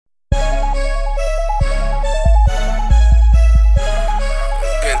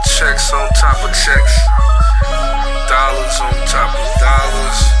Checks on top of checks, dollars on top of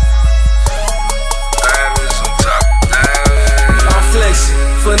dollars, diamonds on top of diamonds. I'm flexing,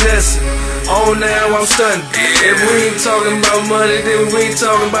 finessing, on now I'm stunning. If we ain't talking about money, then we ain't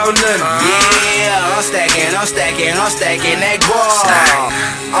talking about nothing. Yeah, I'm stacking that guap.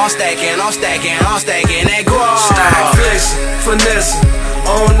 I'm stacking that guap. I'm flexing, finessing,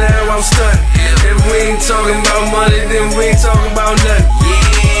 on now I'm stunning. If we ain't talking about money, then we ain't talking about nothing.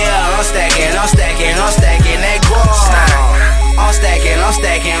 Yeah, I'm stacking that guap.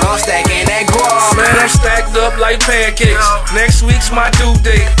 I'm stacking that guap. Man, I'm stacked up like pancakes. Next week's my due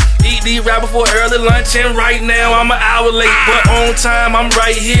date. Eat these right before early lunch, and right now I'm an hour late, but on time I'm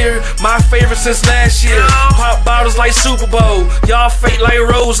right here. My favorite since last year. Pop bottles like Super Bowl, y'all fake like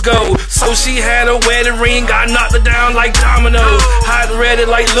rose gold. So she had a wedding ring, I knocked her down like dominoes. Hot and ready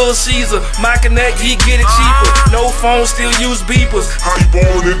like Little Caesar. My connect, he get it cheaper. No phone, still use beepers. How you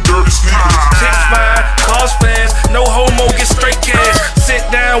ballin' in dirty sneakers? Chicks fine, cars fast, no homo, get straight cash. Sit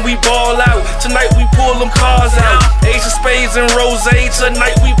down, we ball out. Tonight we pull them cars out. Ace of spades and rose.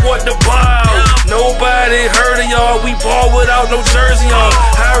 Tonight we bought the bar out. Nobody heard of y'all. We ball without no jersey on.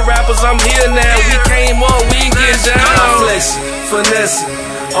 High rappers, I'm here now. We came up, we ain't get down. I'm flexing, finessing,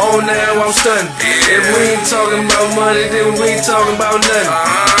 on now I'm stunning. If we ain't talking about money, then we ain't talking about nothing.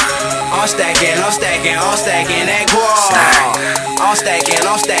 I'm stacking that guap. I'm stacking that guap. I'm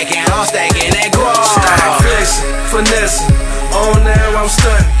flexing, finessing, on now I'm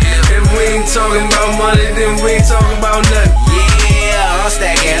stunning. If we ain't talking about money, then we ain't talking about nothing. Yeah, I'm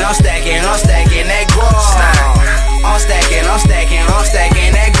stacking that guap. I'm stacking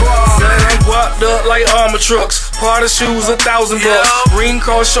that guap. Man, I'm guapped up like armor trucks. Party shoes $1,000. Green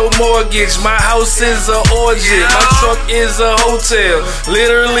car show mortgage. My house is a orgy. My truck is a hotel,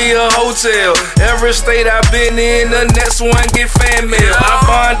 literally a hotel. Every state I've been in, the next one get fan mail. I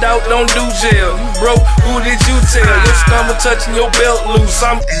bond out, don't do jail. You broke, who did you tell? Your stomach touching your belt loose.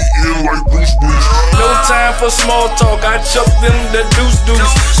 I'm Eating like Bruce Bruce. no time for small talk. I chuck them the deuce.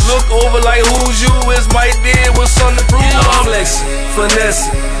 Look over like who's you is Mike did with something to prove. I'm flexing, finessing,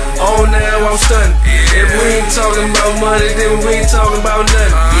 on now I'm stunning. If we ain't talking about money, then we ain't talking about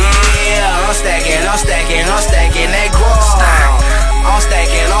nothing. Yeah, I'm stacking that guap. I'm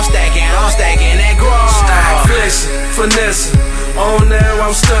stacking that guap. I'm flexing, finessing, on now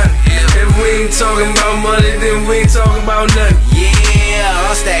I'm stunning. If we ain't talking about money, then we ain't talking about nothing. Yeah,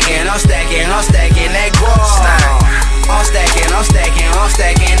 I'm stacking that guap. I'm stacking that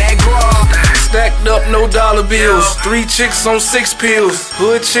guap. Stacked up, no dollar bills. 3 chicks on 6 pills.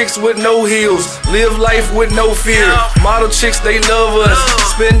 Hood chicks with no heels. Live life with no fear. Model chicks, they love us.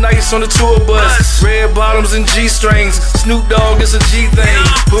 Spend nights on the tour bus. Red bottoms and G-strings. Snoop Dogg is a G thing.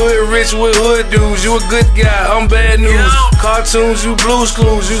 Hood rich with hood dudes. You a good guy, I'm bad news. Cartoons, you Blue's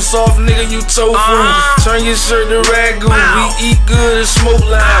Clues. You soft nigga, you tofu. Turn your shirt to ragu. We eat good and smoke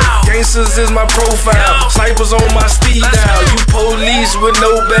loud. Gangsters is my profile. Snipers on my speed dial. You police with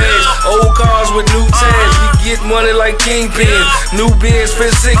no badge. Old cars with new tags. We get money like Kingpin. New Benz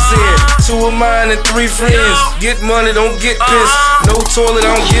fit 6 in. 2 of mine and 3 friends. Get money, don't get pissed. No toilet,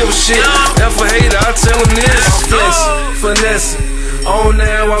 I don't give a shit. F a hater, I tell him this. I'm flexing, finessing, on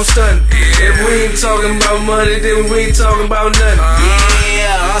now I'm stunning. If we ain't talking about money, then we ain't talking about nothing.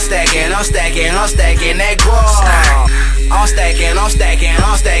 Yeah, I'm stacking that guap. I'm stacking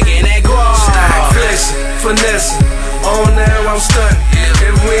that guap. I'm flexing, finessing, on now I'm stunning.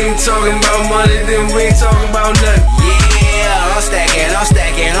 If we ain't talking about money, then we ain't talking about nothing. Yeah, I'm stacking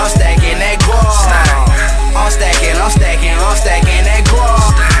that guap. I'm stacking that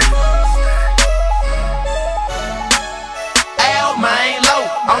guap. Al, man, low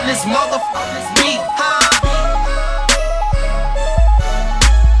on this motherfucker.